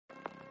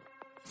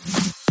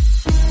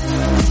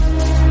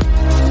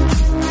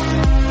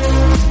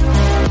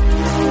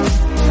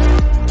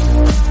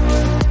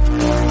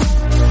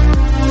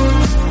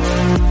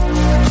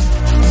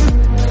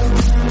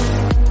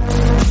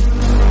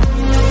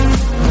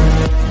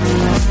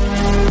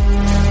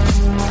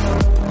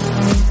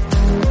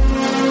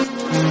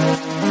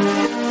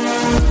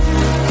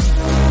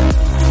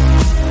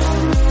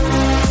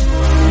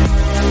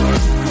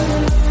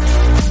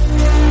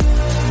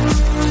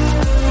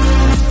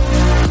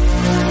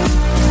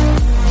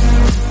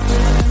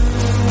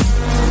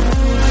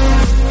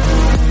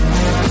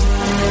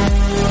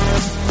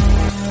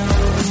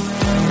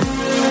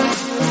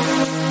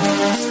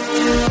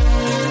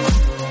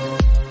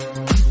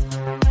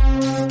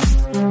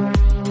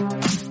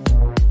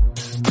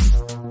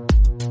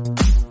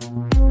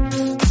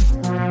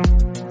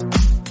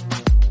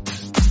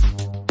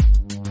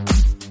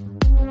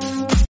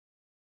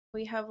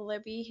have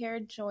Libby here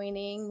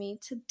joining me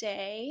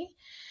today,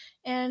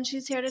 and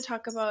she's here to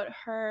talk about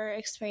her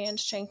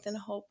experience, strength, and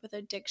hope with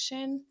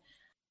addiction.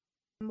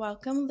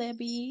 Welcome,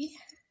 Libby.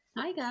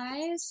 Hi,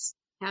 guys.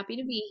 Happy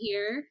to be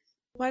here.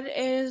 What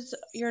is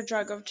your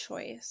drug of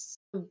choice?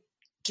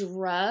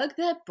 Drug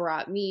that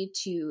brought me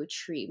to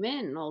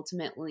treatment and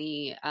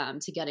ultimately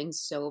to getting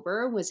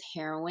sober was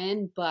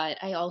heroin, but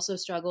I also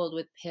struggled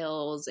with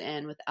pills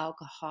and with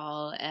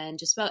alcohol, and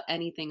just about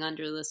anything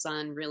under the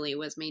sun really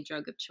was my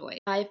drug of choice.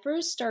 I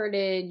first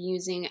started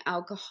using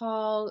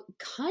alcohol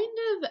kind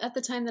of at the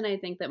time that I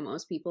think that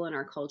most people in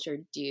our culture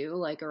do,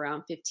 like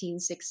around 15,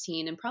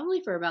 16, and probably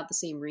for about the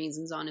same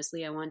reasons,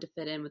 honestly. I wanted to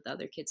fit in with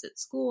other kids at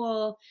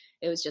school.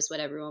 It was just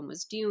what everyone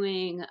was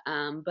doing.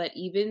 But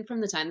even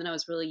from the time that I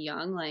was really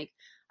young, like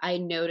I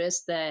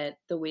noticed that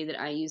the way that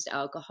I used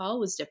alcohol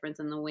was different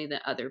than the way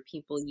that other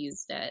people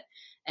used it.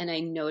 And I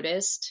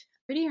noticed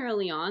pretty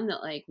early on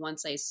that like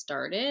once I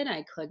started,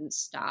 I couldn't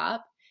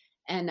stop.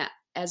 And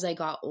as I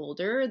got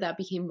older, that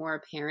became more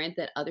apparent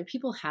that other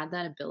people had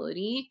that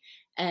ability.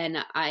 And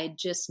I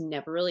just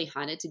never really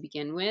had it to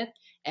begin with.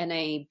 And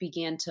I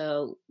began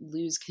to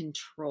lose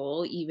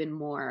control even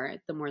more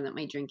the more that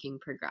my drinking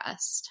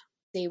progressed.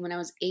 Say when I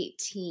was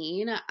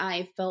 18,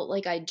 I felt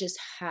like I just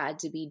had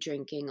to be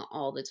drinking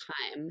all the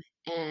time.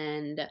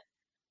 And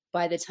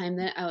by the time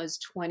that I was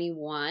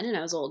 21 and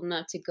I was old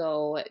enough to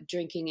go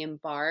drinking in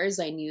bars,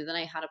 I knew that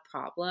I had a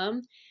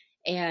problem.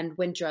 And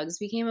when drugs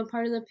became a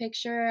part of the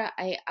picture,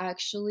 I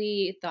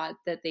actually thought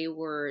that they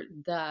were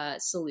the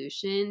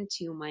solution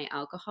to my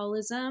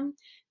alcoholism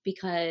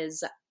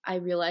because I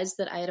realized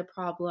that I had a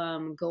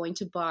problem going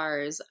to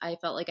bars. I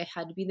felt like I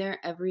had to be there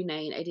every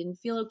night. I didn't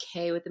feel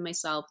okay within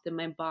myself, within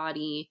my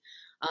body,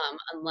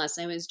 unless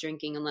I was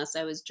drinking, unless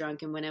I was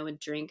drunk. And when I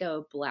would drink, I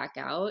would black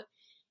out.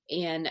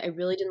 And I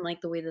really didn't like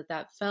the way that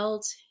that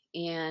felt.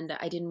 And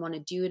I didn't want to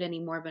do it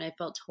anymore, but I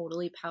felt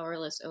totally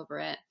powerless over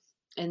it.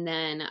 And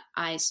then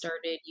I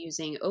started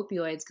using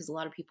opioids because a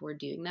lot of people were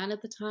doing that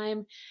at the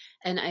time.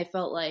 And I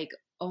felt like,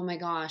 oh my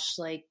gosh,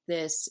 like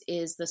this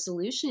is the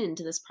solution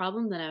to this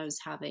problem that I was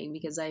having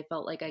because I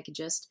felt like I could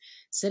just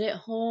sit at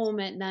home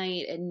at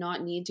night and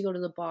not need to go to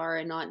the bar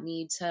and not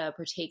need to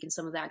partake in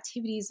some of the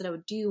activities that I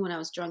would do when I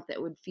was drunk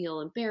that would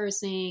feel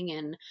embarrassing.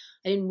 And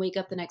I didn't wake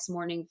up the next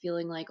morning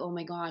feeling like, oh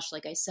my gosh,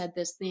 like I said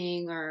this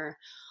thing or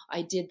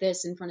I did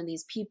this in front of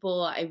these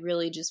people. I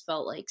really just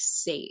felt like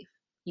safe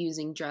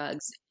using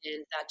drugs.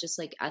 And that just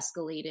like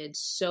escalated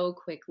so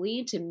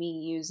quickly to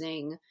me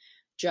using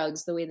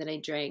drugs the way that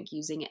I drank,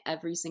 using it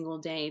every single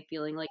day,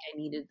 feeling like I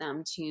needed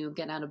them to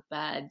get out of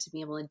bed, to be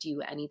able to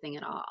do anything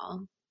at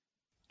all.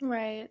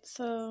 Right.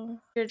 So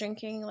your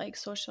drinking, like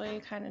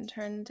socially, kind of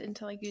turned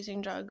into like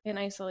using drugs in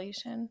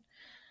isolation.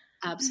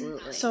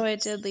 Absolutely. So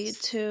it did lead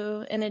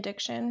to an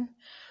addiction.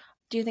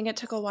 Do you think it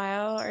took a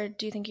while, or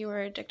do you think you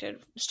were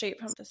addicted straight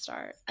from the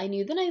start? I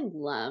knew that I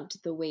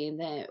loved the way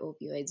that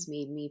opioids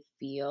made me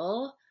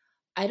feel.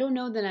 I don't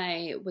know that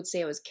I would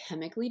say I was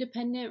chemically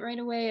dependent right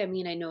away. I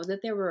mean, I know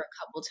that there were a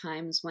couple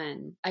times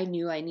when I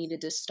knew I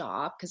needed to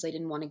stop because I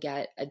didn't want to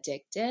get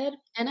addicted.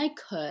 And I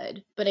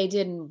could, but I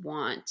didn't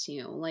want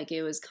to. Like,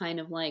 it was kind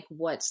of like,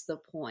 what's the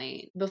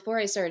point? Before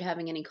I started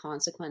having any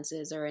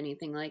consequences or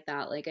anything like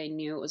that, like, I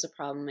knew it was a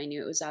problem. I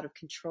knew it was out of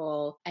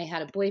control. I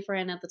had a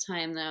boyfriend at the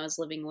time that I was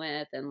living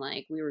with, and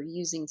like, we were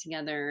using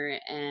together,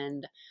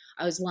 and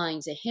I was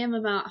lying to him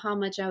about how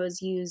much I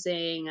was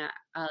using.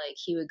 Like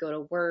he would go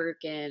to work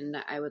and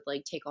I would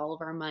like take all of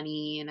our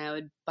money and I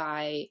would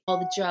buy all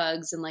the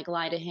drugs and like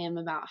lie to him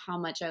about how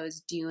much I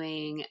was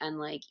doing. And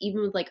like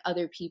even with like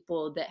other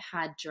people that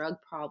had drug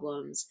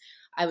problems,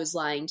 I was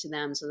lying to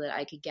them so that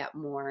I could get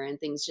more, and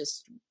things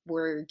just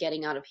were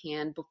getting out of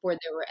hand before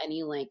there were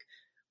any like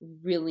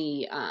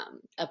really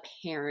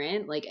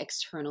apparent, like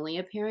externally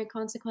apparent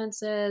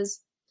consequences.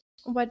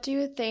 What do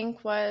you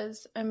think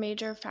was a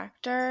major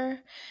factor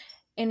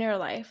in your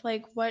life?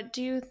 Like, what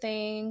do you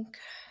think?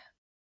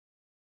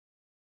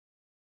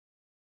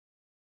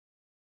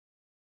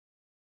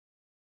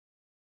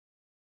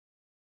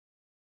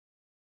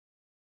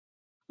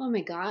 Oh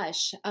my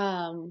gosh.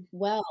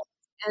 Well,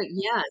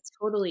 yeah,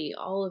 totally,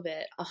 all of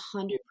it,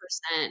 100%.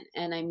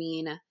 And I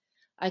mean,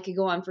 I could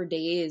go on for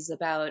days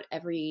about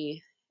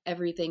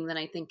everything that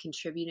I think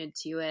contributed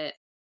to it.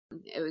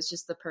 It was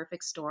just the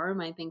perfect storm,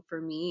 I think, for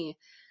me.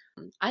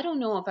 I don't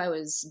know if I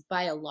was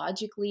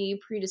biologically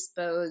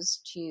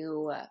predisposed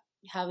to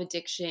have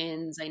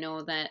addictions. I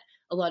know that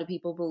a lot of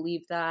people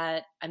believe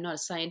that. I'm not a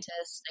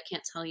scientist. I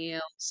can't tell you.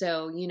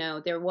 So,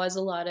 there was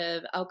a lot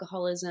of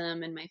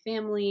alcoholism in my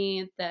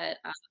family that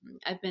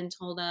I've been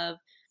told of.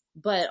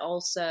 But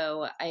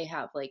also, I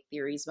have like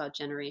theories about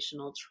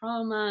generational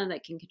trauma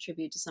that can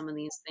contribute to some of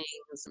these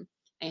things.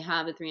 I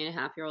have a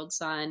 3.5-year-old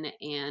son,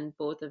 and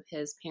both of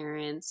his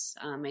parents,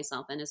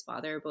 myself and his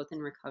father, are both in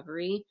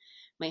recovery.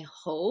 My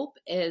hope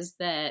is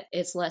that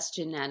it's less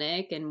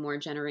genetic and more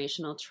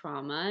generational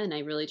trauma. And I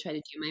really try to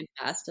do my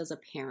best as a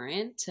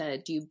parent to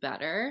do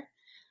better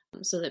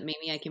so that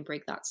maybe I can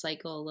break that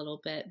cycle a little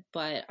bit.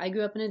 But I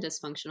grew up in a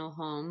dysfunctional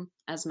home,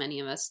 as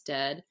many of us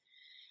did.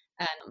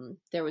 And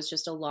there was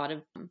just a lot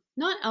of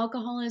not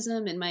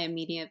alcoholism in my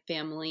immediate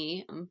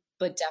family,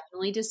 but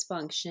definitely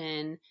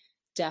dysfunction,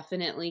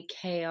 definitely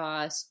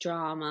chaos,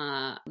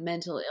 drama,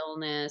 mental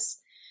illness.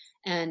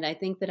 And I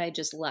think that I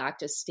just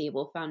lacked a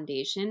stable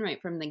foundation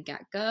right from the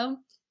get go.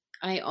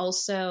 I'm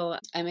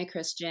a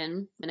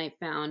Christian, and I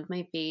found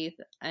my faith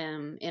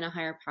in a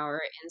higher power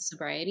in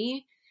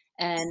sobriety.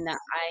 And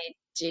I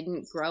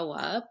didn't grow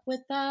up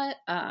with that.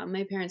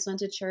 My parents went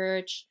to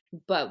church,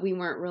 but we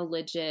weren't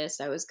religious.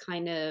 I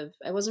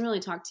wasn't really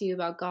talked to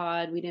about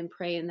God. We didn't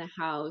pray in the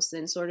house.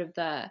 And sort of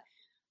the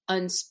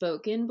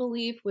unspoken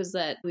belief was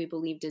that we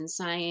believed in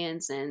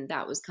science, and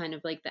that was kind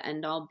of like the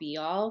end all be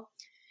all.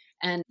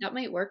 And that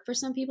might work for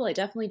some people. I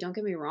definitely, don't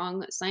get me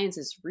wrong, science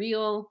is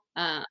real,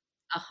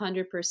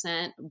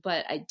 100%,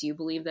 but I do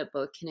believe that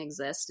both can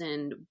exist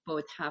and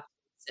both have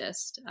to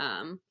exist,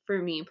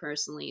 for me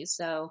personally.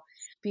 So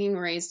being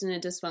raised in a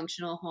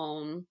dysfunctional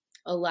home,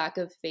 a lack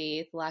of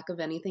faith, lack of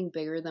anything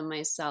bigger than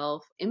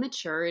myself,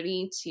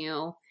 immaturity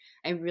too.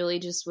 I really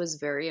just was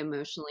very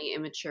emotionally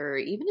immature,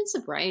 even in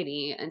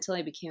sobriety, until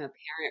I became a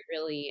parent,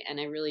 really. And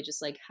I really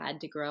just like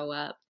had to grow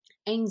up.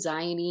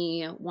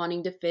 Anxiety,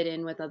 wanting to fit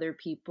in with other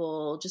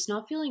people, just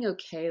not feeling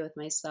okay with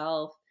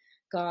myself.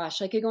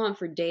 Gosh, I could go on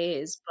for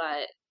days,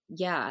 but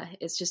yeah,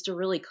 it's just a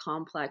really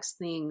complex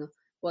thing.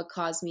 What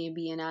caused me to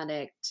be an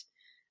addict?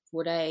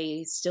 Would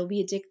I still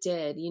be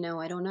addicted?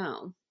 I don't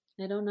know.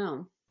 I don't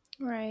know.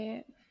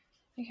 Right.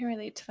 I can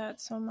relate to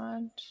that so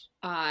much.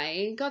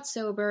 I got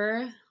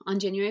sober on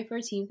January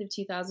 14th of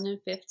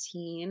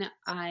 2015.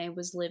 I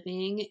was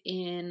living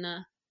in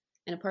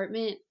an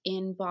apartment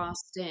in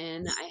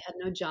Boston. I had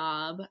no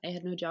job. I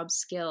had no job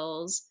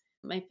skills.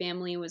 My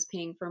family was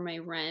paying for my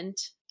rent,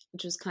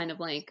 which was kind of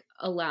like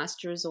a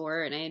last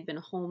resort. And I had been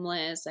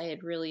homeless. I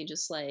had really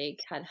just like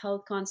had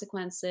health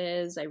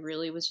consequences. I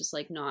really was just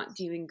like not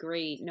doing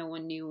great. No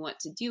one knew what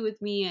to do with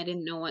me. I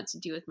didn't know what to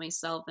do with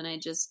myself. And I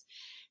just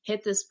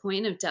hit this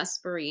point of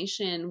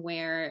desperation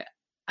where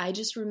I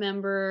just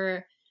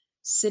remember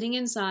sitting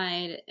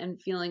inside and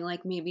feeling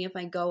like maybe if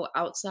I go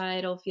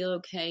outside, I'll feel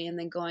okay. And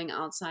then going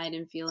outside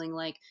and feeling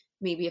like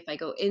maybe if I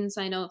go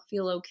inside, I'll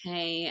feel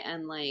okay.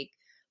 And like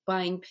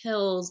buying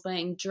pills,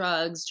 buying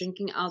drugs,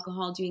 drinking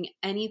alcohol, doing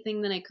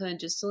anything that I could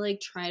just to like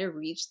try to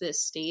reach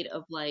this state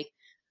of like,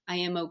 I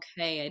am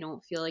okay. I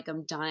don't feel like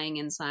I'm dying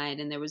inside.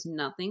 And there was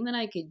nothing that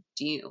I could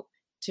do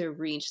to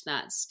reach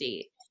that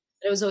state.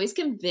 But I was always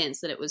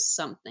convinced that it was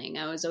something.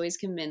 I was always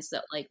convinced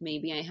that like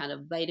maybe I had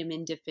a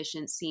vitamin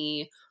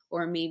deficiency,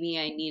 or maybe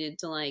I needed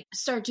to like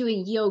start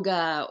doing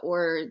yoga,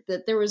 or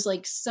that there was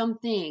like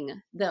something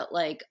that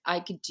like I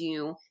could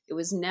do. It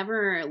was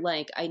never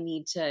like I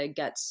need to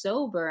get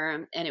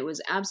sober, and it was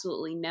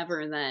absolutely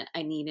never that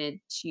I needed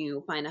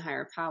to find a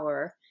higher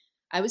power.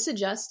 I was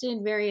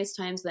suggested various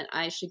times that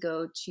I should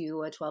go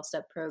to a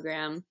 12-step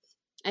program.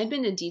 I'd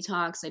been to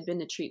detox, I'd been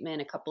to treatment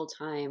a couple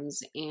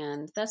times,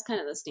 and that's kind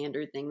of the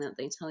standard thing that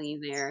they tell you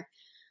there.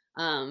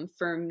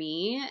 For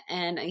me,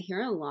 and I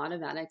hear a lot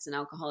of addicts and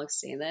alcoholics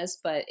say this,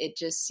 but it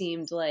just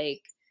seemed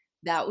like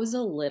that was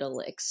a little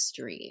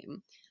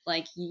extreme.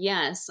 Like,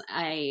 yes,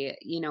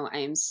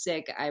 I'm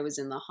sick. I was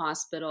in the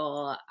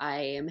hospital. I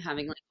am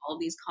having like all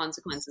these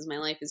consequences. My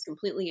life is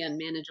completely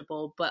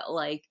unmanageable, but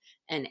like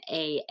an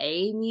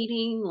AA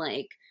meeting,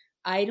 like,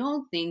 I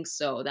don't think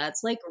so.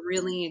 That's like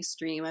really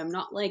extreme. I'm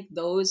not like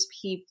those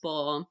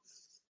people,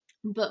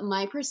 but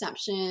my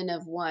perception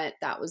of what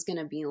that was going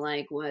to be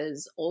like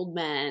was old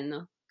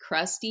men,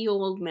 crusty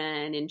old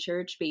men in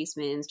church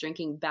basements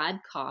drinking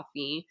bad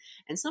coffee.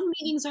 And some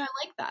meetings are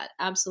like that.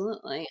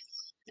 Absolutely.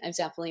 I've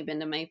definitely been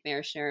to my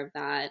fair share of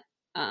that.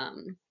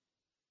 Um,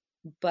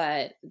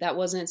 but that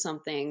wasn't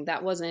something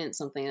that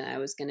I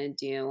was going to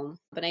do.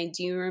 But I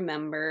do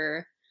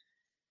remember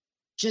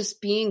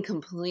just being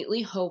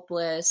completely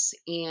hopeless.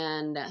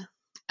 And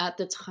at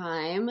the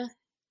time,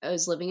 I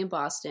was living in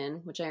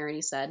Boston, which I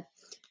already said,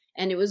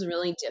 and it was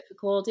really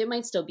difficult. It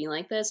might still be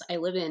like this. I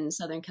live in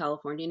Southern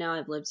California now.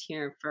 I've lived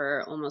here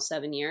for almost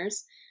 7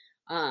 years.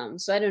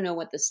 So I don't know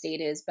what the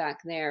state is back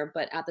there,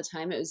 but at the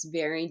time it was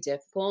very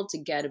difficult to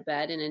get a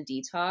bed in a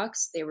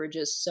detox. They were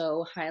just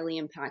so highly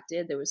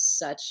impacted. There was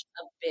such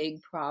a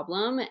big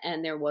problem,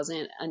 and there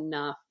wasn't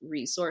enough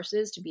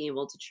resources to be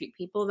able to treat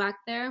people back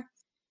there.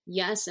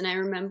 Yes, and I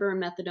remember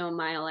Methadone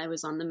Mile. I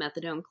was on the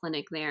methadone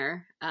clinic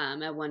there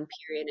at one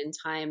period in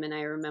time, and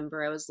I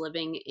remember I was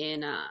living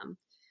in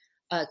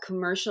a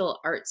commercial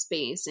art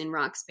space in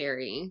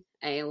Roxbury.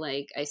 I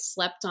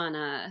slept on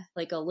a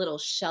little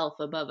shelf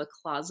above a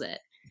closet,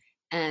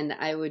 and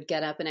I would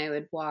get up and I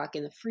would walk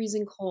in the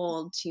freezing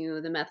cold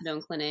to the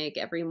methadone clinic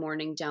every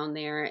morning down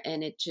there,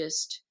 and it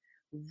just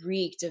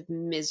reeked of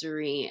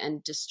misery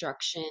and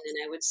destruction.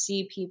 And I would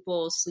see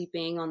people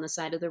sleeping on the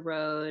side of the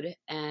road.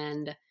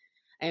 And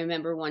I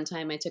remember one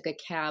time I took a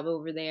cab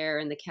over there,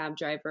 and the cab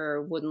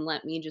driver wouldn't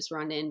let me just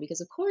run in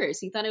because, of course,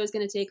 he thought I was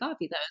going to take off.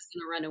 He thought I was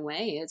going to run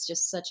away. It's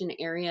just such an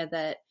area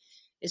that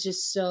is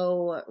just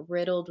so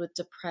riddled with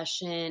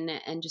depression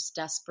and just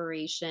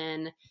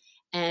desperation.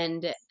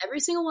 And every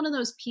single one of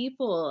those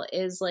people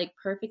is like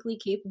perfectly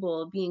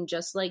capable of being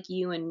just like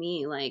you and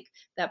me. Like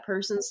that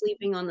person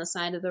sleeping on the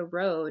side of the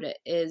road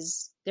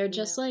is, they're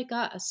just Yeah. like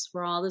us.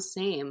 We're all the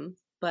same.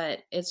 But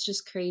it's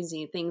just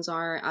crazy. Things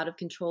are out of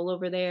control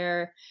over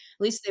there.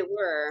 At least they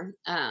were.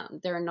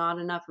 There are not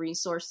enough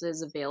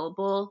resources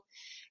available.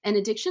 And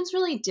addiction's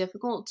really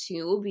difficult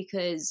too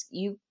because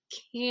you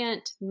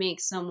can't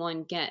make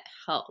someone get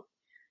help.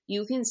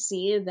 You can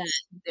see that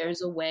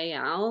there's a way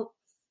out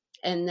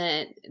and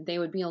that they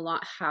would be a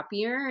lot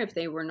happier if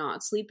they were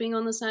not sleeping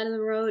on the side of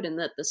the road, and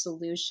that the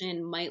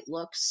solution might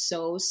look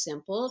so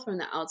simple from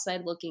the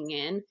outside looking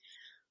in,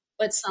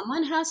 but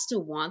someone has to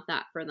want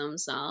that for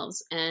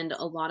themselves. And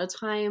a lot of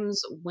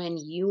times when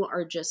you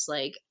are just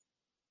like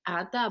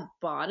at that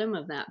bottom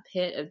of that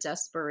pit of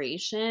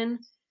desperation,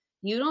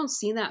 you don't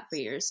see that for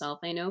yourself.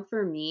 I know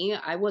for me,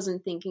 I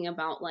wasn't thinking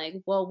about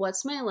like, well,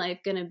 what's my life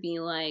going to be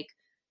like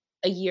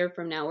a year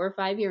from now or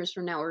 5 years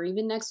from now or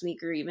even next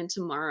week or even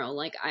tomorrow.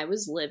 Like I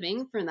was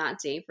living for that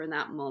day, for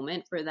that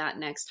moment, for that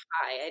next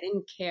high. I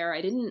didn't care.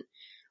 I didn't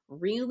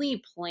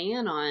really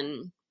plan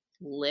on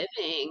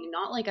living.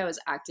 Not like I was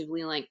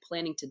actively like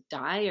planning to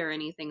die or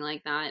anything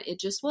like that.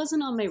 It just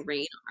wasn't on my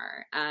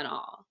radar at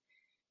all.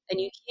 And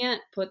you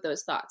can't put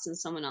those thoughts in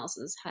someone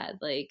else's head.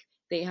 Like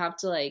they have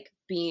to like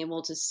be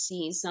able to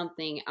see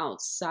something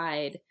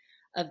outside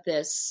of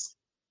this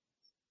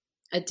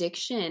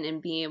addiction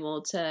and be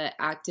able to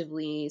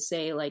actively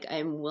say like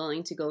I'm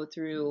willing to go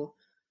through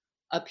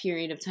a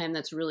period of time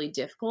that's really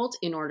difficult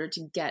in order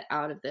to get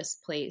out of this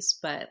place,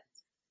 but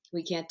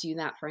we can't do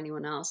that for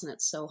anyone else and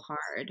it's so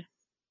hard.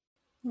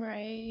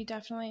 Right. You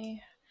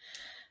definitely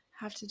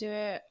have to do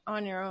it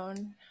on your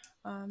own,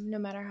 no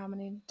matter how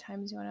many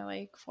times you want to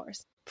like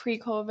force.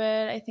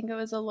 Pre-COVID, I think it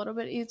was a little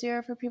bit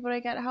easier for people to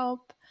get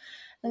help.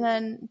 And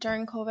then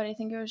during COVID, I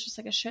think it was just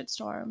like a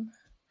shitstorm.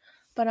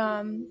 But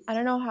I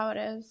don't know how it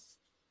is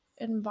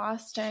in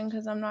Boston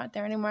because I'm not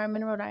there anymore. I'm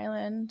in Rhode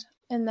Island.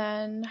 And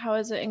then how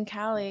is it in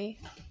Cali?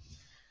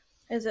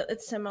 Is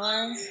it's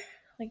similar,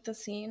 like the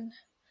scene?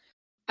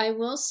 I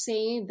will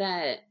say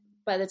that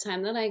by the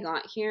time that I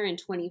got here in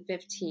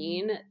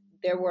 2015,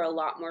 there were a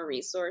lot more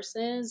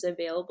resources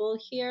available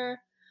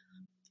here.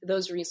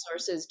 Those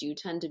resources do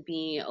tend to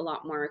be a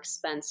lot more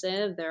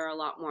expensive. There are a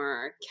lot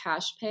more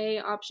cash pay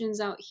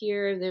options out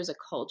here. There's a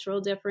cultural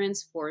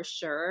difference for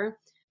sure.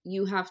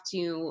 You have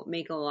to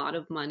make a lot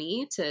of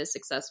money to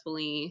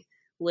successfully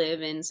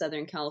live in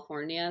Southern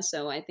California.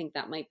 So I think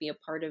that might be a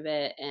part of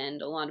it.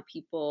 And a lot of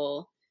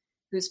people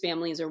whose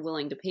families are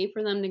willing to pay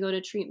for them to go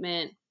to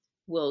treatment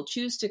will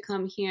choose to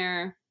come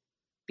here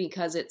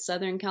because it's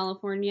Southern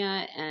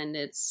California and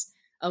it's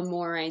a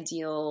more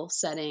ideal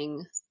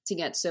setting to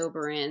get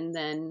sober in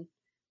than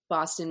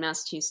Boston,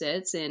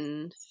 Massachusetts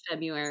in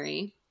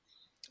February.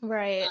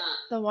 Right.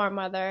 The warm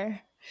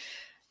weather.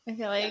 I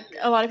feel like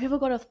a lot of people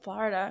go to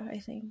Florida, I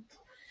think.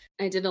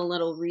 I did a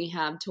little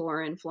rehab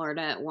tour in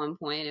Florida at one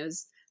point. It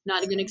was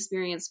not a good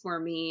experience for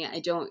me. I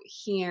don't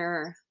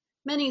hear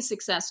many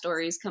success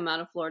stories come out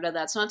of Florida.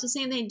 That's not to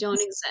say they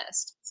don't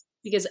exist,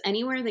 because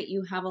anywhere that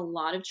you have a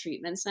lot of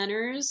treatment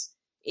centers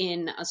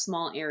in a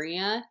small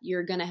area,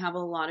 you're going to have a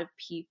lot of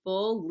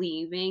people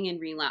leaving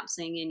and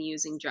relapsing and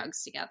using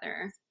drugs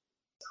together.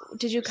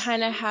 Did you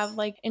kind of have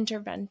like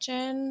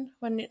intervention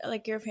when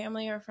like your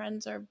family or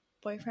friends or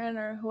boyfriend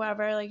or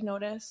whoever like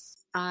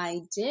noticed?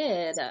 I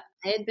did. I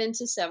had been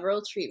to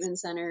several treatment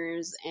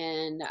centers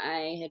and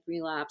I had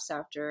relapsed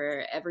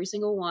after every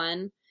single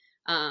one.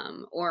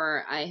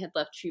 Or I had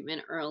left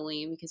treatment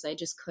early because I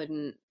just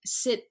couldn't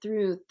sit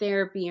through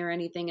therapy or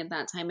anything at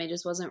that time. I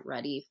just wasn't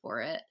ready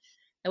for it.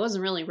 I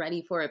wasn't really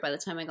ready for it by the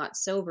time I got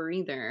sober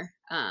either.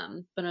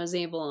 But I was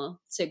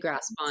able to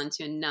grasp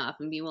onto enough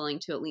and be willing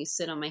to at least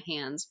sit on my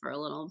hands for a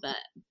little bit.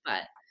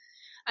 But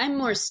I'm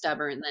more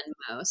stubborn than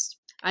most.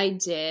 I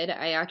did.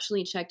 I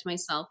actually checked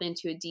myself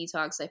into a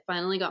detox. I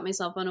finally got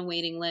myself on a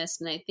waiting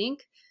list, and I think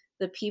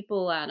the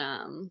people at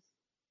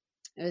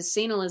it was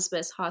St.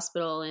 Elizabeth's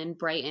Hospital in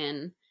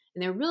Brighton,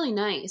 and they're really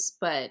nice,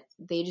 but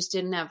they just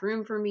didn't have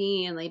room for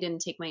me, and they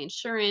didn't take my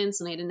insurance,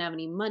 and I didn't have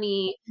any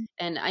money,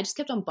 and I just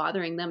kept on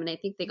bothering them, and I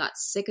think they got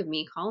sick of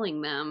me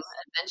calling them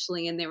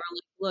eventually, and they were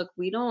like, "Look,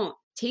 we don't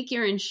take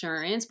your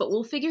insurance, but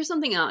we'll figure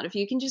something out. If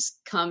you can just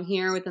come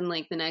here within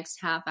like the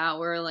next half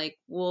hour, like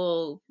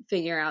we'll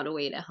figure out a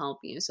way to help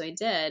you." So I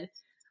did.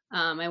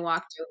 I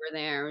walked over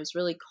there. It was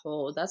really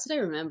cold. That's what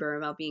I remember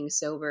about being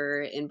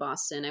sober in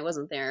Boston. I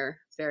wasn't there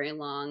very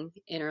long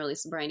in early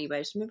sobriety, but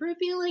I just remember it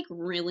being like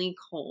really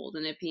cold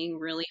and it being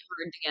really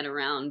hard to get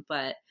around.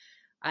 But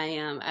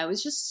I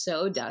was just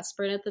so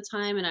desperate at the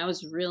time, and I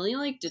was really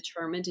like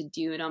determined to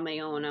do it on my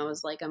own. I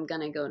was like, I'm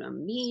gonna go to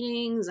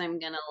meetings. I'm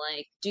gonna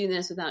like do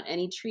this without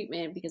any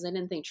treatment because I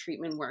didn't think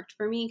treatment worked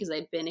for me because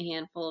I'd been a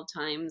handful of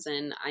times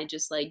and I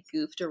just like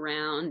goofed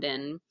around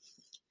and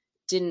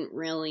didn't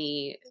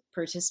really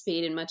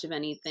participate in much of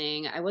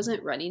anything. I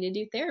wasn't ready to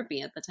do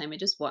therapy at the time. It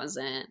just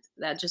wasn't.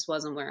 That just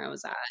wasn't where I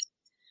was at.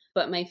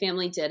 But my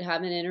family did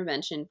have an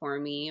intervention for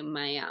me.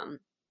 My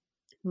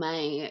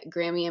My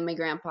Grammy and my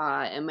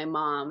grandpa and my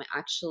mom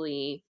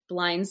actually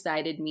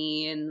blindsided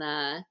me in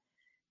the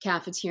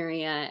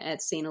cafeteria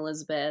at St.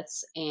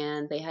 Elizabeth's,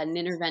 and they had an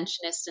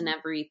interventionist and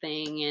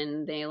everything,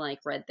 and they like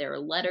read their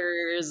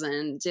letters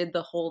and did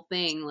the whole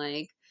thing,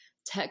 like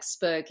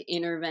textbook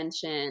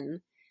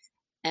intervention.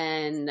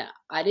 And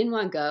I didn't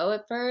want to go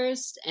at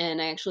first,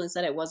 and I actually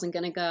said I wasn't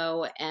going to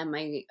go. And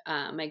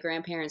my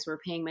grandparents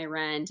were paying my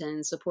rent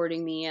and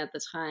supporting me at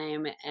the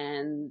time,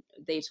 and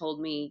they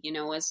told me, you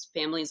know, as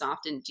families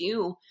often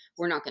do,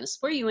 we're not going to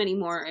support you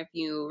anymore if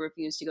you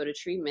refuse to go to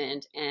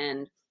treatment.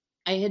 And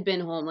I had been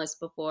homeless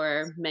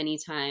before many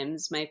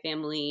times. My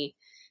family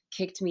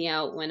kicked me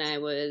out when I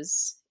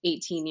was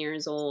 18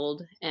 years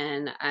old,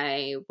 and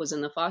I was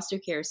in the foster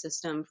care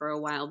system for a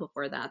while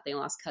before that. They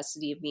lost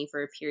custody of me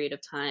for a period of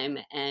time,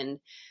 and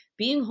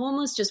being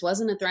homeless just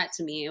wasn't a threat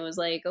to me. It was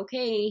like,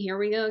 okay, here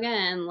we go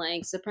again.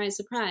 Like, surprise,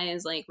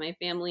 surprise. Like, my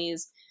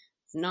family's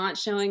not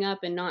showing up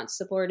and not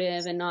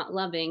supportive and not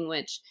loving,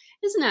 which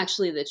isn't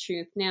actually the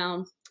truth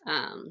now.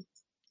 Um,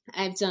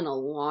 I've done a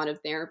lot of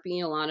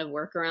therapy, a lot of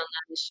work around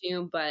that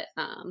issue, but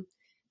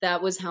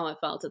that was how it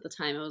felt at the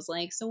time. It was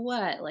like, so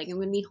what? Like, I'm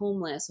going to be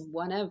homeless,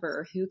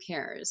 whatever, who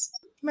cares?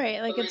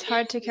 Right, like it's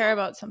hard to care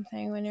about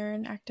something when you're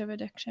in active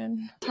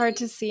addiction. It's hard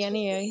to see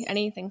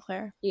anything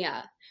clear.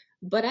 Yeah.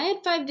 But I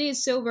had 5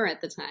 days sober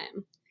at the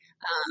time.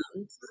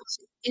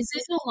 Is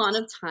it a lot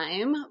of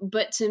time?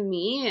 But to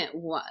me, it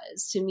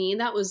was. To me,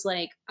 that was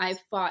like I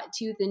fought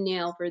tooth and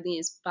nail for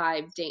these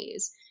 5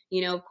 days.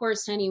 You know, of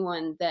course,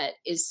 anyone that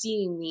is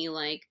seeing me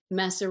like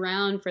mess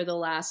around for the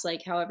last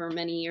like however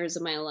many years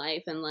of my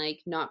life and like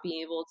not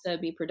be able to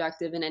be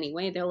productive in any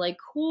way, they're like,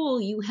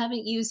 cool, you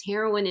haven't used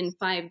heroin in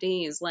 5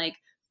 days. Like,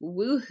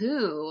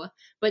 woohoo.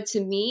 But to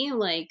me,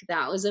 like,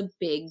 that was a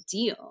big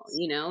deal,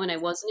 you know, and I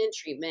wasn't in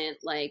treatment.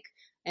 Like,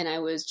 and I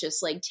was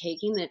just like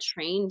taking the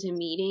train to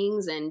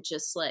meetings and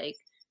just like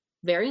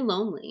very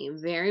lonely,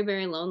 very,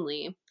 very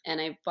lonely.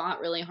 And I fought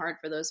really hard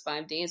for those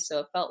 5 days. So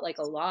it felt like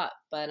a lot,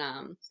 but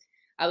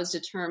I was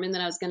determined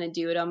that I was going to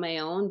do it on my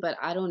own. But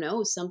I don't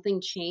know,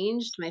 something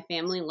changed. My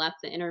family left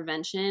the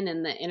intervention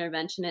and the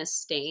interventionist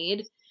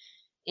stayed.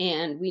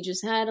 And we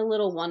just had a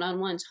little one on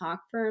one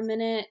talk for a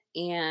minute.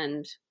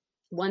 And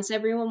once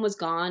everyone was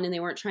gone and they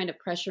weren't trying to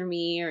pressure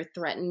me or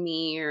threaten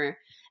me or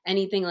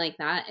anything like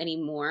that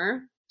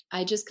anymore,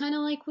 I just kind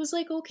of like was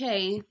like,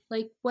 okay,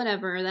 like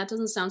whatever, that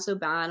doesn't sound so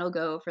bad. I'll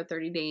go for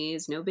 30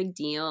 days, no big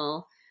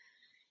deal.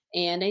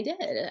 And I did.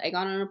 I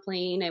got on a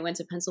plane. I went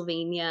to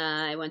Pennsylvania.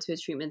 I went to a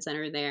treatment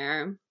center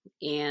there,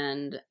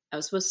 and I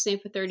was supposed to stay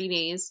for 30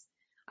 days.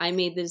 I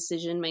made the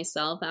decision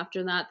myself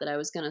after that that I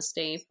was going to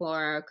stay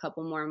for a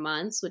couple more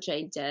months, which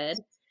I did.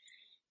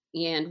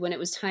 And when it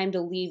was time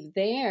to leave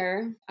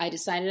there, I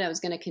decided I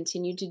was going to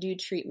continue to do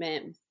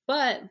treatment,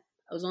 but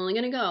I was only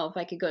going to go if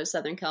I could go to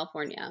Southern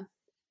California.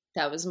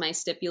 That was my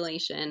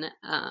stipulation.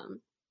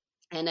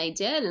 And I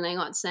did, and I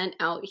got sent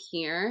out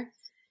here,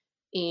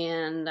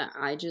 and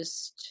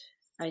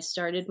I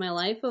started my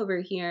life over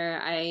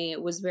here. I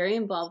was very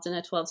involved in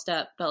a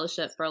 12-step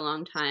fellowship for a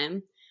long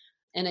time,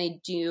 and I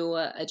do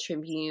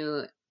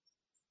attribute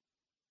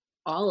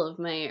all of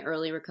my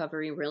early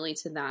recovery really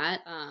to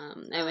that.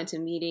 I went to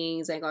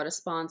meetings, I got a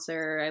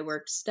sponsor, I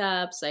worked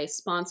steps, I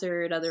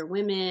sponsored other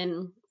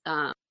women.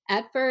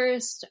 At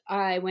first,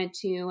 I went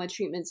to a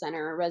treatment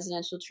center, a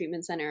residential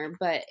treatment center,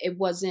 but it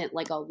wasn't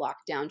like a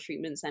lockdown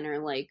treatment center.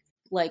 Like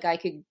I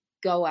could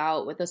go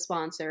out with a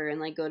sponsor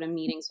and like go to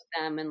meetings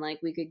with them, and like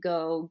we could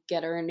go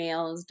get our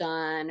nails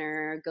done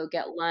or go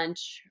get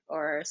lunch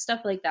or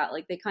stuff like that.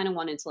 Like they kind of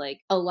wanted to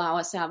like allow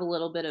us to have a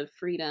little bit of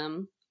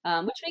freedom.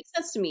 Which makes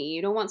sense to me.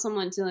 You don't want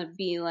someone to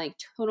be like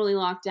totally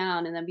locked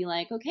down and then be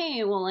like,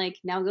 okay, well, like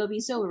now go be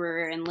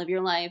sober and live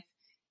your life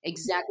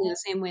exactly the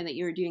same way that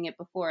you were doing it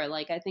before.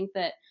 Like, I think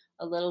that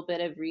a little bit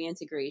of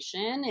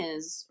reintegration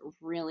is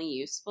really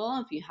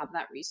useful if you have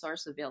that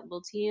resource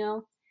available to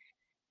you.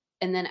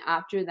 And then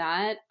after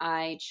that,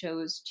 I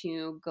chose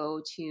to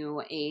go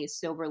to a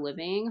sober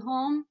living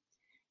home,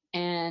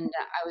 and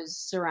I was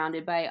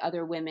surrounded by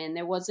other women.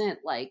 There wasn't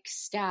like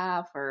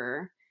staff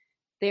or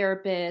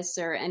therapists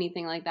or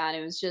anything like that.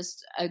 It was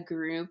just a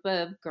group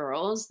of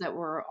girls that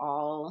were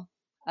all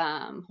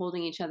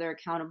holding each other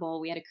accountable.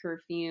 We had a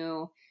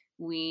curfew.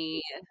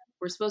 We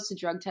were supposed to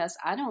drug test.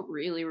 I don't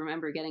really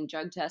remember getting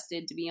drug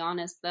tested, to be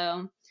honest,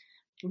 though.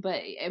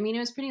 But I mean, it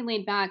was pretty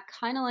laid back,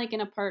 kind of like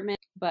an apartment,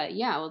 but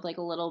yeah, with like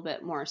a little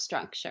bit more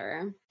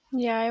structure.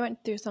 Yeah, I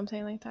went through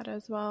something like that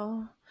as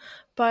well.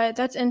 But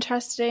that's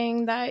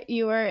interesting that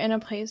you were in a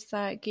place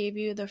that gave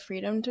you the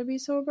freedom to be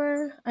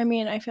sober. I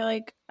mean, I feel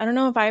like I don't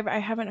know if I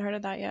haven't heard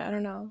of that yet. I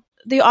don't know.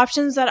 The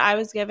options that I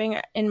was giving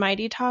in my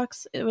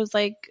detox, it was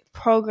like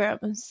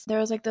programs. There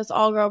was like this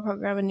all-girl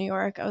program in New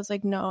York. I was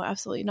like, no,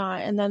 absolutely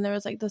not. And then there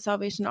was like the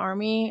Salvation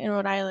Army in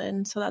Rhode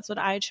Island, so that's what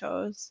I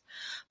chose.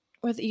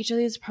 With each of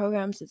these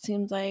programs, it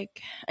seems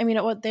like, I mean,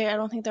 I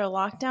don't think they're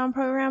lockdown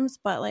programs,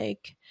 but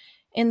like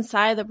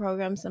inside the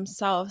programs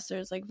themselves,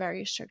 there's like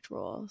very strict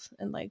rules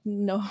and like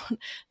no,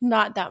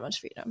 not that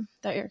much freedom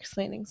that you're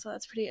explaining. So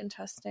that's pretty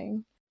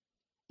interesting.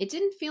 It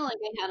didn't feel like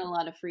I had a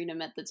lot of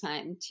freedom at the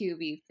time, to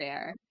be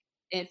fair.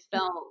 It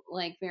felt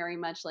like very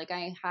much like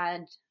I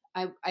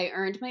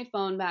earned my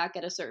phone back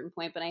at a certain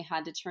point, but I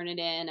had to turn it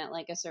in at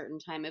like a certain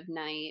time of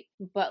night.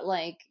 But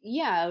like,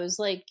 yeah, it was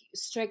like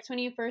strict when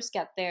you first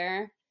get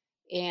there,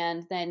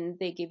 and then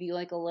they give you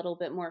like a little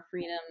bit more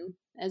freedom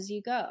as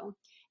you go.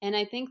 And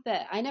I think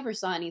that I never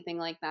saw anything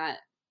like that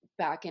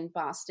back in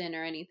Boston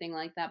or anything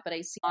like that, but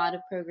I see a lot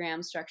of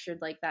programs structured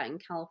like that in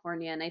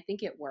California, and I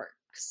think it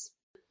works.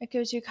 It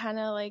gives you kind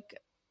of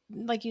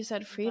like you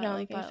said,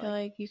 freedom, but I feel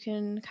like you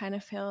can kind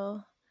of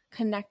feel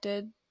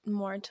connected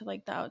more to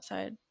like the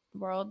outside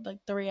world, like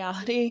the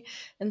reality,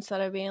 instead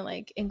of being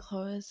like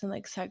enclosed and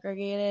like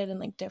segregated and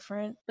like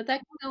different. But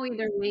that can go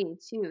either way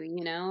too,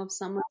 you know, if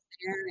someone's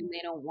there and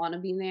they don't want to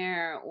be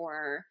there,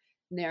 or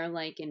they're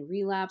like in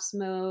relapse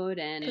mode.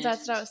 And Because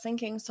that's what I was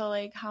thinking. So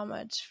like, how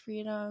much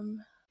freedom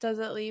does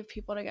it leave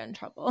people to get in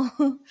trouble?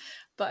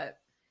 But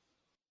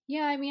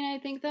yeah, I mean, I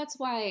think that's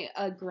why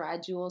a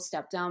gradual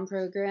step down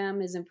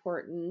program is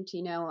important.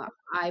 You know,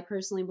 I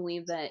personally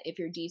believe that if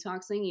you're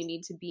detoxing, you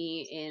need to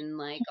be in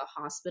like a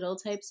hospital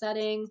type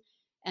setting,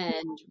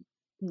 and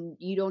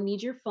you don't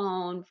need your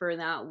phone for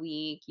that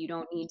week. You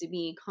don't need to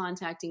be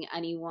contacting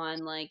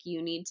anyone. Like,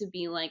 you need to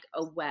be like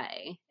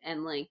away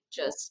and like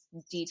just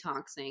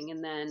detoxing.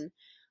 And then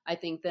I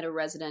think that a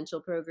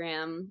residential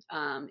program,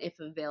 if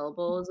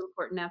available, is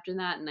important after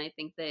that. And I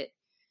think that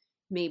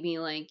maybe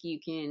like you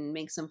can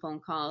make some phone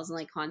calls and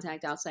like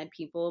contact outside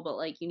people, but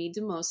like you need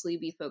to mostly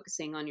be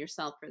focusing on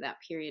yourself for that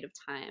period of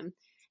time.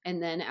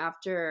 And then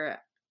after,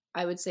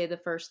 I would say, the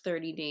first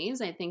 30 days,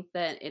 I think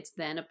that it's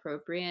then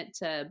appropriate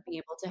to be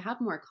able to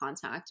have more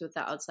contact with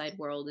the outside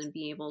world and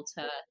be able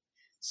to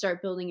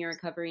start building your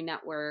recovery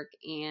network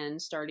and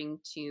starting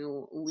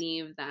to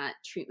leave that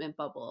treatment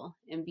bubble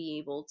and be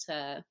able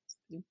to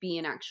be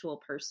an actual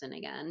person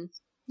again.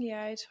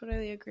 yeah, I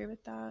totally agree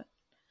with that.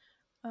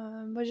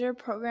 Was your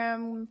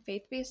program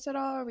faith based at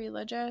all or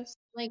religious?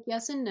 Like,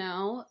 yes and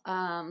no.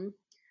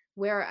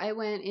 Where I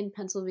went in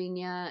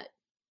Pennsylvania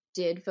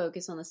did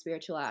focus on the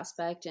spiritual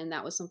aspect, and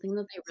that was something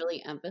that they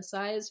really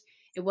emphasized.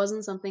 It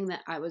wasn't something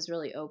that I was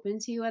really open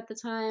to at the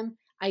time.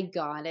 I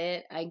got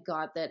it. I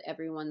got that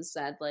everyone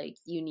said like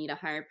you need a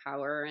higher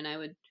power, and I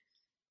would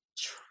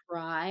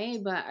try,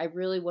 but I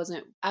really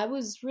wasn't. I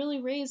was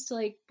really raised to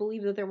like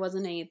believe that there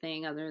wasn't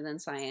anything other than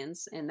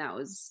science, and that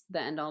was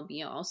the end all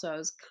be all. So I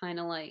was kind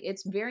of like,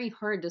 it's very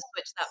hard to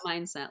switch that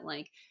mindset.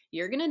 Like,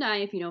 you're gonna die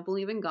if you don't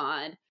believe in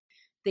God.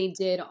 They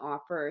did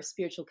offer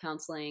spiritual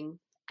counseling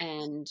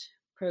and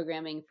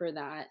programming for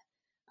that.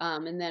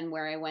 And then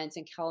where I went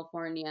in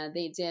California,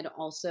 they did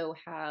also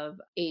have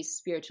a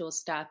spiritual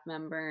staff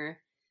member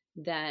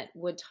that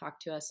would talk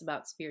to us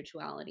about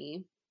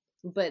spirituality.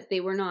 But they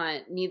were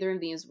not, neither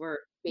of these were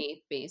faith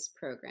based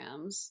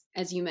programs.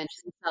 As you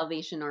mentioned,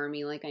 Salvation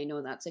Army, like I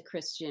know that's a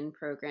Christian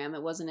program.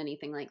 It wasn't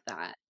anything like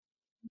that.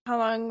 How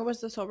long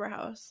was the sober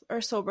house or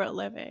sober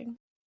living?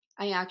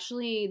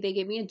 They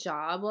gave me a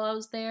job while I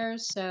was there.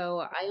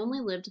 So I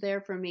only lived there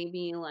for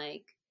maybe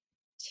like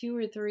 2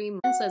 or 3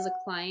 months as a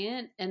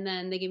client. And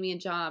then they gave me a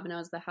job and I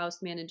was the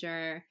house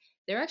manager.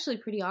 They're actually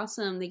pretty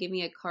awesome. They gave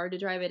me a car to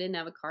drive. I didn't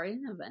have a car. I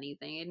didn't have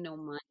anything. I had no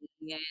money.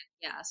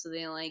 Yeah. So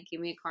they like gave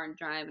me a car to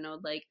drive, and I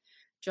would like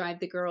drive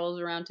the girls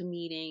around to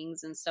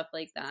meetings and stuff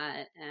like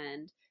that.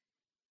 And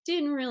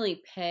didn't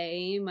really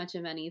pay much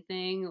of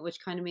anything,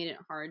 which kind of made it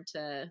hard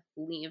to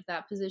leave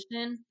that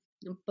position.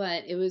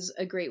 But it was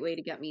a great way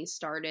to get me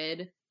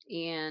started.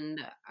 And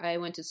I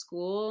went to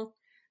school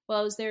while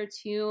I was there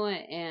too,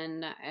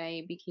 and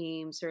I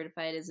became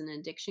certified as an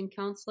addiction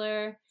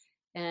counselor.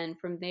 And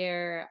from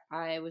there,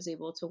 I was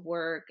able to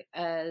work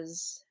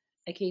as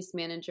a case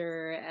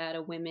manager at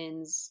a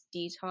women's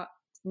detox,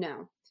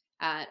 no,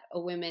 at a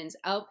women's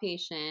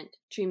outpatient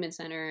treatment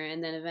center.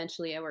 And then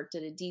eventually I worked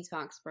at a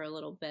detox for a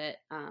little bit.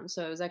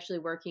 So I was actually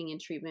working in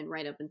treatment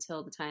right up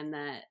until the time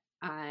that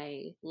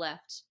I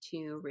left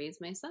to raise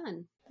my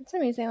son. That's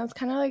amazing. That's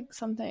kind of like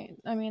something.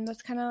 I mean,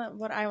 that's kind of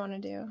what I want to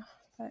do.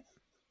 But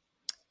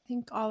I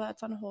think all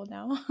that's on hold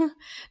now,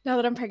 now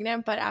that I'm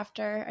pregnant. But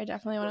after, I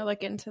definitely want to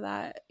look into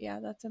that. Yeah,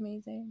 that's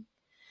amazing.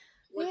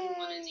 What do you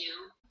want to do?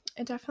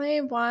 I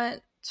definitely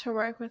want to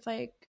work with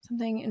like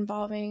something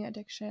involving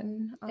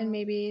addiction and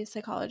maybe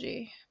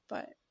psychology.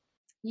 But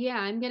Yeah,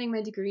 I'm getting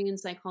my degree in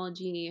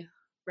psychology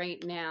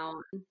right now.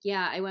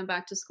 Yeah, I went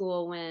back to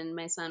school when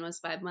my son was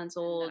 5 months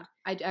old.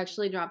 I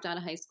actually dropped out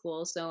of high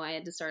school, so I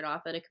had to start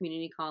off at a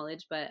community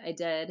college, but I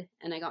did,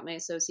 and I got my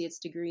associate's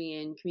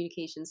degree in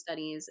communication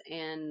studies,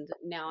 and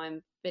now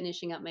I'm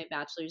finishing up my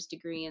bachelor's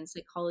degree in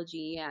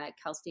psychology at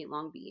Cal State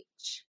Long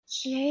Beach.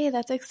 yay,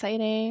 that's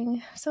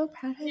exciting. I'm so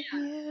proud of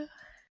you.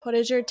 What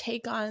is your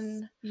take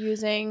on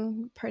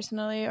using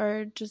personally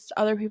or just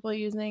other people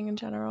using in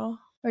general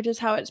or just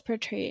how it's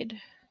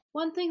portrayed?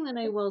 One thing that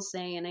I will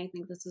say, and I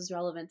think this is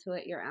relevant to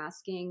what you're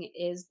asking,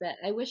 is that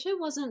I wish it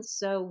wasn't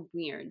so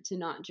weird to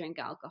not drink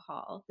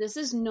alcohol. This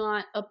is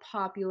not a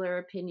popular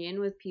opinion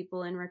with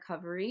people in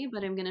recovery,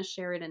 but I'm going to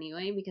share it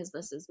anyway because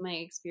this is my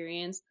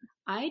experience.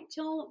 I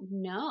don't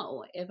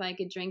know if I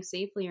could drink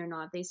safely or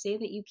not. They say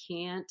that you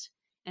can't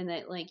and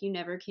that like you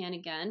never can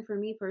again. For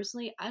me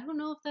personally, I don't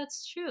know if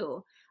that's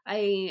true.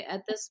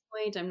 At this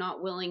point, I'm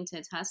not willing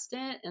to test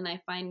it and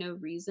I find no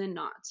reason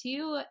not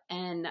to.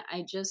 And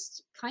I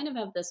just kind of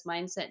have this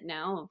mindset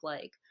now of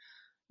like,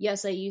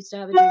 yes, I used to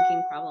have a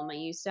drinking problem. I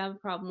used to have a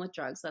problem with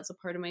drugs. That's a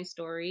part of my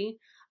story.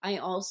 I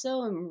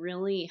also am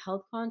really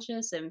health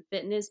conscious and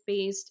fitness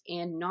based,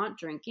 and not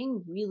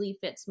drinking really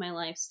fits my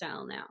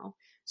lifestyle now.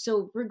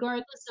 So,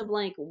 regardless of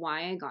like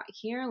why I got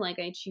here, like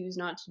I choose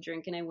not to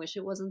drink, and I wish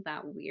it wasn't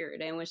that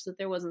weird. I wish that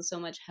there wasn't so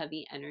much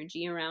heavy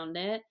energy around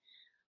it.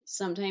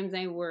 Sometimes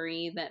I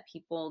worry that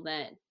people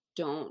that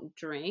don't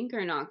drink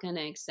are not going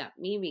to accept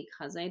me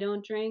because I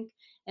don't drink.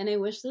 And I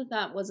wish that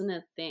that wasn't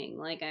a thing.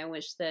 Like, I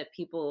wish that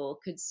people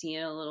could see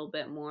it a little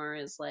bit more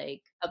as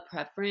like a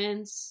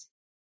preference.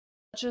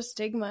 Such a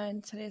stigma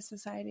in today's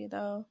society,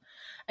 though.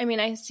 I mean,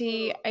 I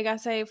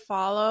guess I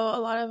follow a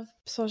lot of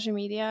social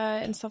media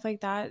and stuff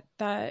like that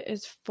that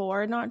is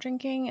for not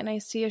drinking, and I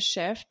see a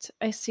shift.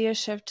 I see a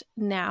shift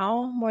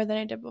now more than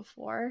I did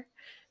before,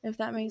 if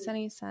that makes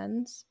any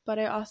sense. But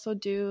I also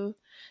do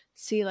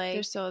see like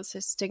there's still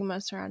this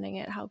stigma surrounding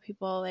it, how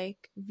people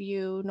like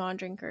view non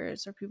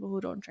drinkers or people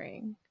who don't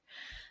drink.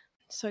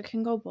 So it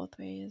can go both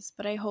ways,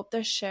 but I hope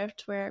the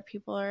shift where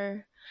people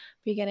are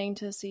beginning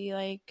to see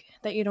like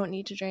that you don't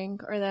need to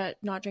drink or that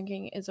not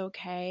drinking is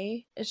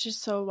okay. It's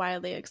just so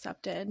widely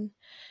accepted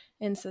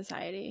in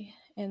society,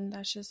 and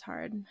that's just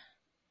hard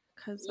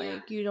because Yeah.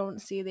 like you don't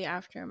see the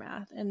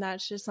aftermath, and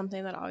that's just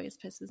something that always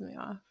pisses me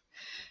off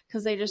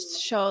because they just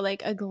show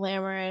like a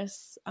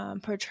glamorous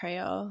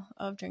portrayal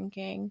of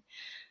drinking,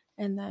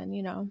 and then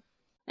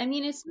I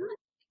mean, it's not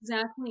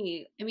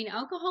exactly, I mean,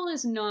 alcohol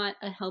is not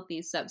a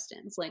healthy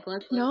substance. Like,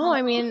 let's no, all,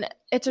 I mean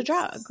it's a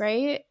drug, it's,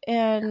 right?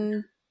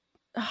 And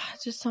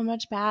just so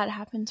much bad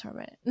happens from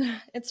it.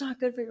 It's not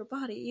good for your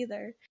body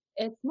either.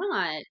 it's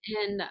not.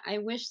 And I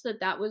wish that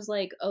that was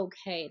like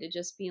okay to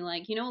just be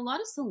like, you know, a lot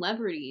of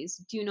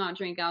celebrities do not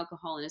drink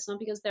alcohol, and it's not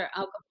because they're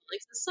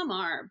alcoholics. Some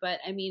are, but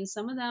I mean,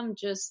 some of them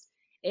just,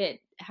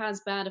 it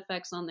has bad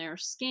effects on their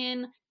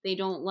skin. They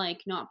don't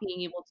like not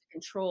being able to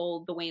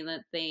control the way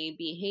that they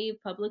behave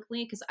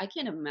publicly. Because I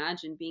can't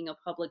imagine being a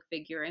public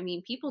figure. I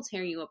mean, people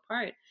tear you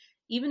apart.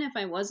 Even if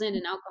I wasn't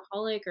an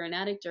alcoholic or an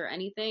addict or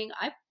anything,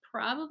 I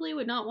probably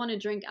would not want to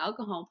drink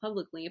alcohol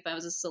publicly if I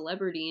was a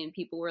celebrity and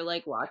people were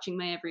like watching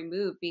my every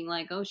move, being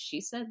like, oh, she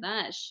said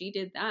that, she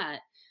did that.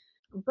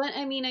 But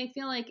I mean, I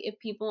feel like if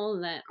people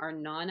that are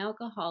non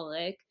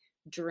alcoholic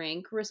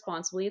drink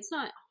responsibly, it's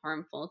not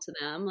harmful to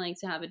them, like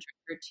to have a drink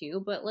or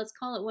two, but let's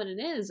call it what it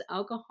is.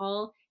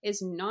 Alcohol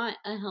is not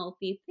a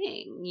healthy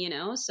thing, you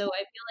know? So I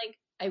feel like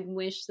I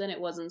wish that it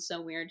wasn't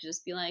so weird to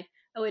just be like,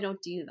 oh, I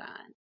don't do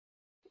that.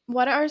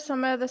 What are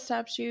some of the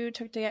steps you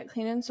took to get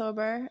clean and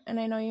sober? And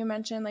I know you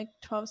mentioned like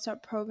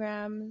 12-step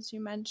programs,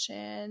 you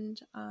mentioned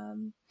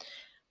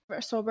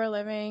sober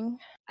living.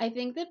 I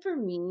think that for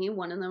me,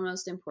 one of the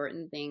most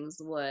important things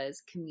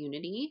was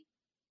community,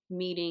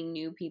 meeting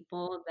new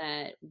people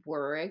that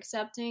were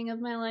accepting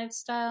of my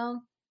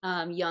lifestyle.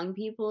 Young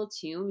people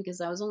too, because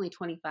I was only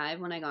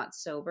 25 when I got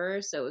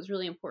sober. So it was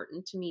really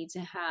important to me to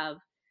have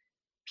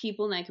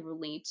people that I could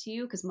relate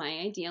to, because my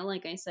idea,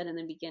 like I said in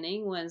the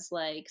beginning, was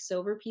like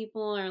sober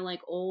people are like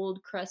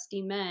old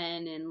crusty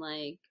men in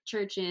like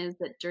churches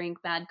that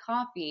drink bad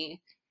coffee.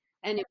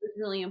 And it was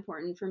really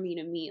important for me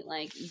to meet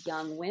like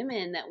young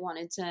women that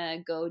wanted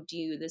to go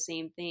do the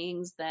same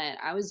things that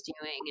I was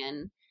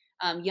doing,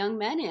 and young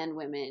men and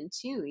women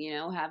too, you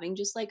know, having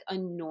just like a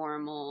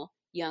normal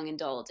young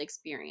adult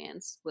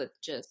experience with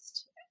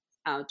just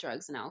out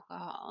drugs and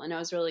alcohol. And I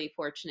was really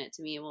fortunate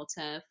to be able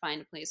to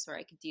find a place where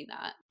I could do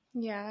that.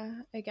 Yeah,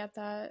 I get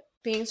that.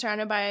 Being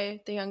surrounded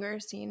by the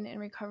younger scene in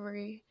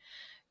recovery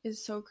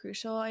is so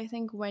crucial, I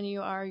think, when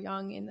you are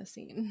young in the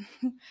scene,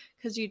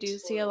 because you do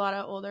see a lot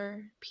of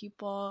older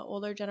people,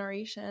 older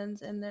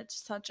generations, and there's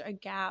such a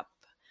gap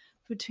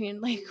between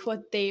like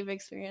what they've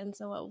experienced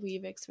and what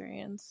we've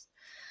experienced.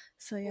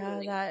 So yeah,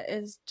 that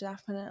is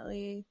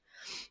definitely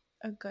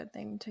a good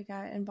thing to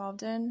get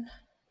involved in.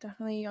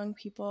 Definitely young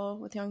people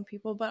with young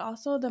people, but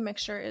also the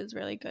mixture is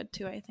really good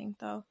too, I think,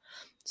 though.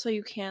 So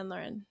you can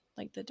learn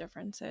like the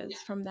differences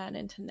from then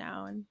into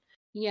now. And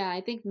Yeah,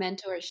 I think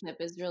mentorship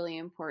is really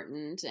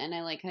important. And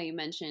I like how you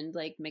mentioned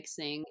like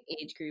mixing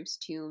age groups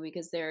too,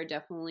 because there are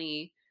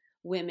definitely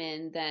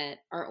women that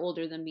are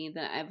older than me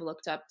that I've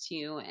looked up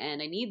to.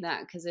 And I need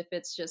that because if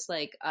it's just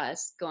like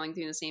us going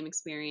through the same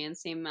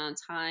experience, same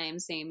amount of time,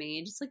 same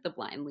age, it's like the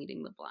blind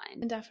leading the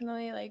blind.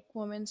 definitely like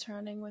women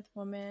surrounding with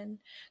women,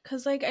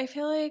 because like I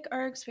feel like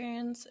our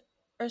experience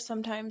are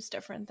sometimes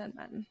different than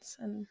men's,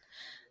 and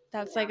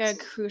that's like a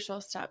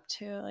crucial step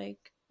too.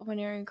 Like when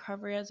you're in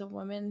recovery as a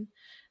woman,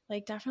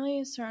 like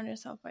definitely surround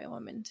yourself by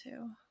women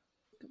too.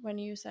 When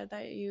you said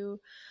that you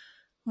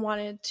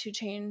wanted to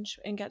change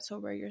and get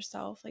sober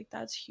yourself. Like,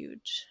 that's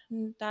huge.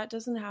 And that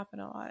doesn't happen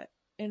a lot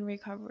in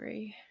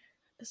recovery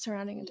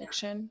surrounding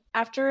addiction.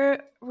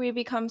 After we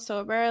become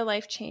sober,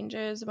 life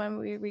changes when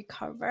we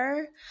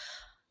recover.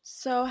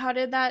 So how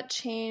did that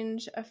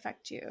change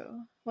affect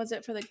you? Was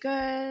it for the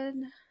good,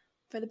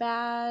 for the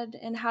bad?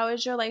 And how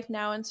is your life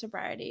now in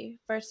sobriety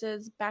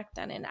versus back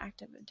then in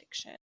active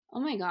addiction? Oh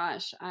my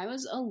gosh, I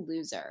was a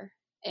loser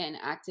in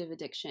active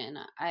addiction.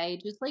 I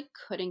just like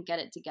couldn't get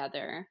it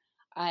together.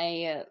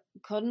 I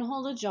couldn't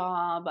hold a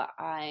job.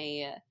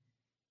 I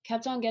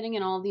kept on getting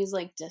in all these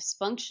like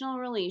dysfunctional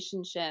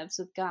relationships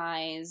with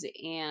guys,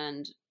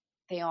 and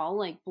they all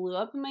like blew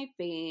up in my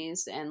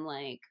face, and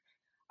like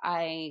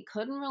I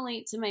couldn't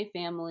relate to my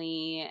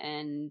family,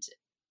 and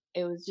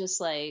it was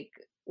just like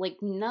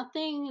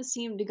nothing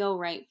seemed to go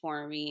right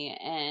for me,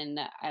 and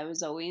I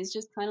was always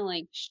just kind of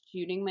like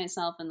shooting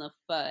myself in the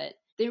foot.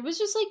 There was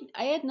just like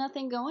I had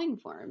nothing going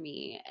for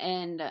me,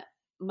 and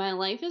my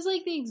life is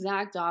like the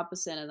exact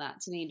opposite of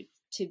that today,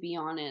 to be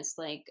honest.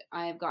 Like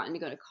I've gotten to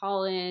go to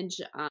college.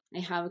 I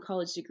have a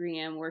college degree.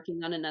 I'm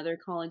working on another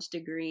college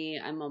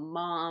degree. I'm a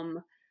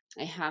mom.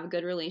 I have a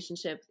good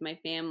relationship with my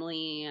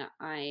family.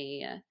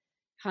 I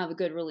have a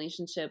good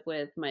relationship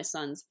with my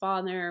son's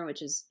father,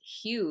 which is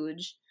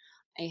huge.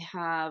 I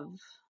have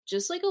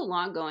just like a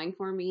lot going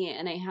for me,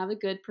 and I have a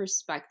good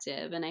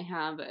perspective, and I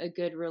have a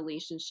good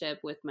relationship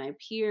with my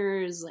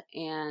peers,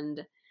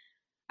 and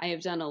I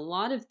have done a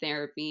lot of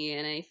therapy,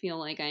 and I feel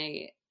like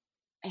I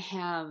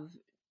have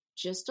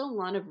just a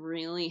lot of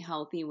really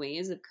healthy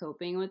ways of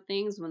coping with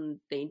things when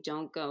they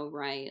don't go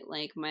right.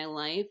 Like my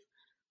life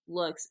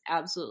looks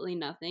absolutely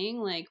nothing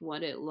like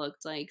what it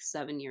looked like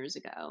 7 years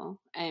ago.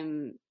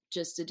 I'm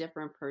just a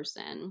different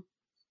person.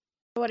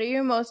 What are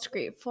you most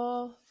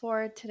grateful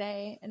for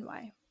today and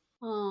why?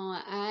 Oh,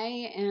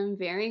 I am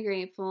very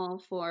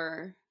grateful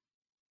for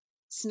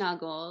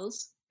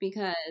Snuggles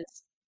because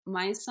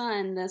my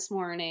son this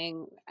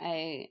morning,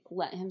 I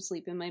let him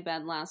sleep in my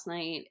bed last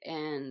night,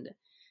 and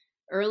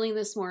early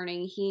this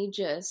morning he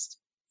just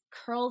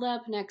curled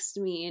up next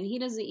to me, and he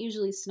doesn't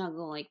usually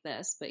snuggle like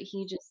this, but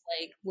he just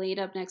like laid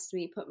up next to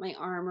me, put my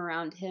arm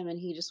around him, and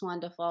he just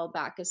wanted to fall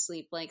back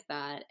asleep like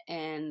that.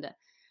 And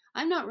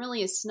I'm not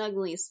really a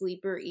snuggly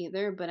sleeper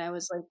either, but I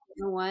was like,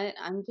 you know what,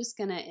 I'm just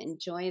gonna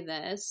enjoy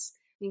this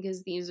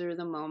because these are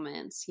the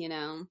moments, you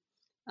know.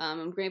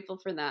 I'm grateful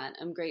for that.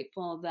 I'm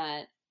grateful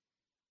that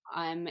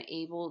I'm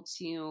able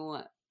to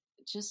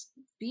just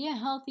be a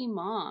healthy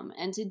mom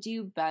and to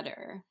do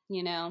better,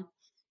 you know.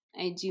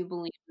 I do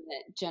believe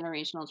that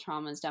generational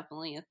trauma is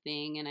definitely a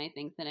thing, and I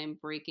think that I'm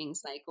breaking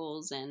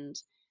cycles. And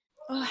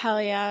Oh,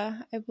 hell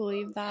yeah. I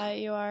believe that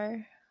you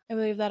are. I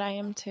believe that I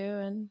am too.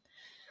 And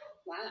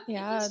wow, thank you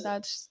yeah, so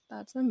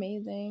that's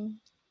amazing.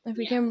 If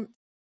we yeah. can,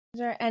 is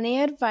there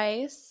any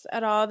advice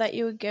at all that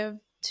you would give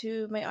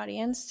to my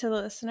audience, to the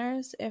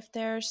listeners, if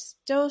they're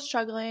still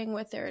struggling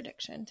with their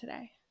addiction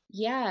today?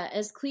 Yeah,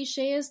 as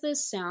cliche as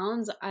this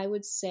sounds, I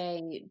would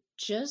say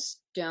just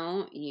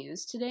don't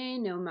use today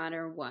no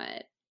matter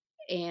what.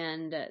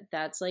 And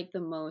that's like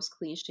the most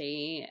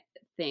cliche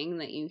thing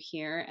that you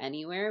hear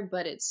anywhere,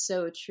 but it's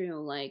so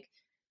true. Like,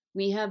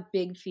 we have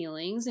big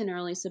feelings in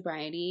early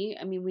sobriety.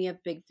 I mean, we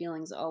have big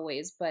feelings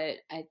always, but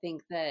I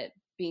think that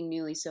being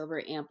newly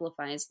sober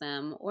amplifies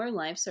them, or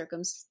life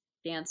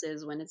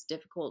circumstances when it's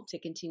difficult to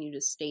continue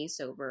to stay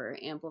sober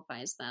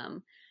amplifies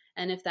them.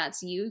 And if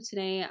that's you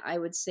today, I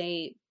would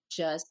say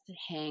just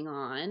hang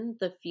on.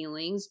 The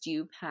feelings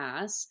do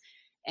pass,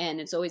 and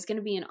it's always going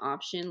to be an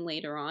option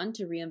later on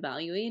to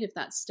reevaluate if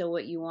that's still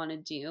what you want to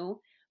do.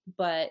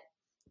 But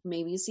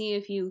maybe see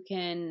if you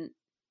can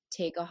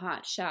take a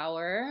hot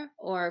shower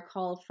or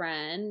call a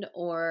friend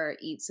or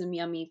eat some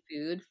yummy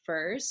food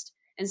first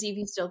and see if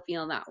you still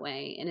feel that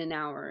way in an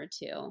hour or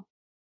two.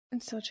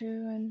 It's so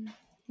true. And,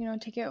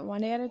 take it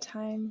one day at a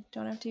time.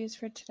 Don't have to use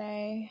for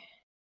today,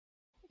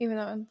 even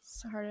though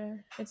it's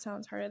harder. It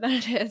sounds harder than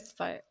it is,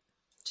 but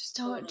just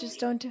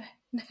don't do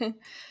it.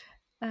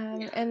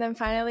 And then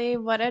finally,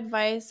 what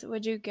advice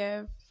would you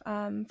give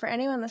for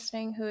anyone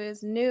listening who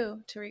is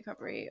new to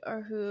recovery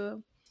or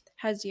who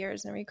has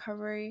years in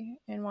recovery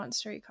and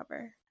wants to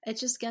recover? It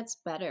just gets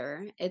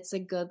better. It's a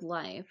good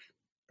life.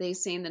 They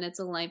say that it's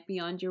a life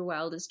beyond your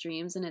wildest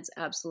dreams, and it's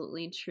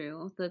absolutely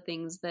true. The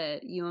things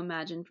that you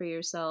imagine for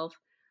yourself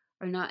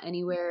are not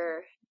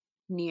anywhere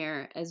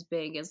near as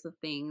big as the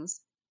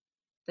things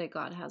that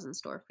God has in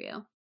store for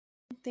you.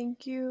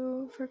 Thank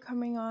you for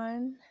coming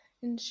on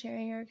and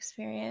sharing your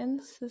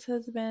experience. This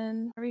has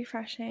been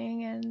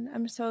refreshing, and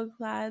I'm so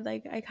glad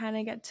I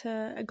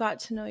got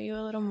to know you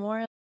a little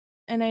more.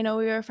 And I know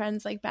we were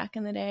friends like back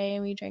in the day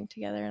and we drank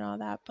together and all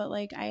that, but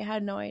like I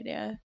had no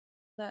idea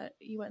that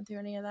you went through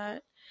any of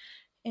that.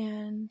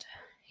 And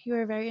you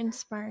were very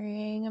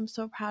inspiring. I'm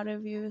so proud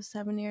of you.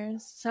 7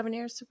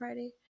 years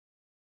sobriety.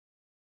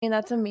 And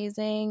that's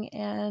amazing.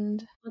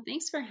 And Well,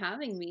 thanks for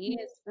having me.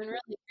 It's been really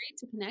great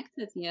to connect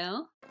with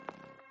you.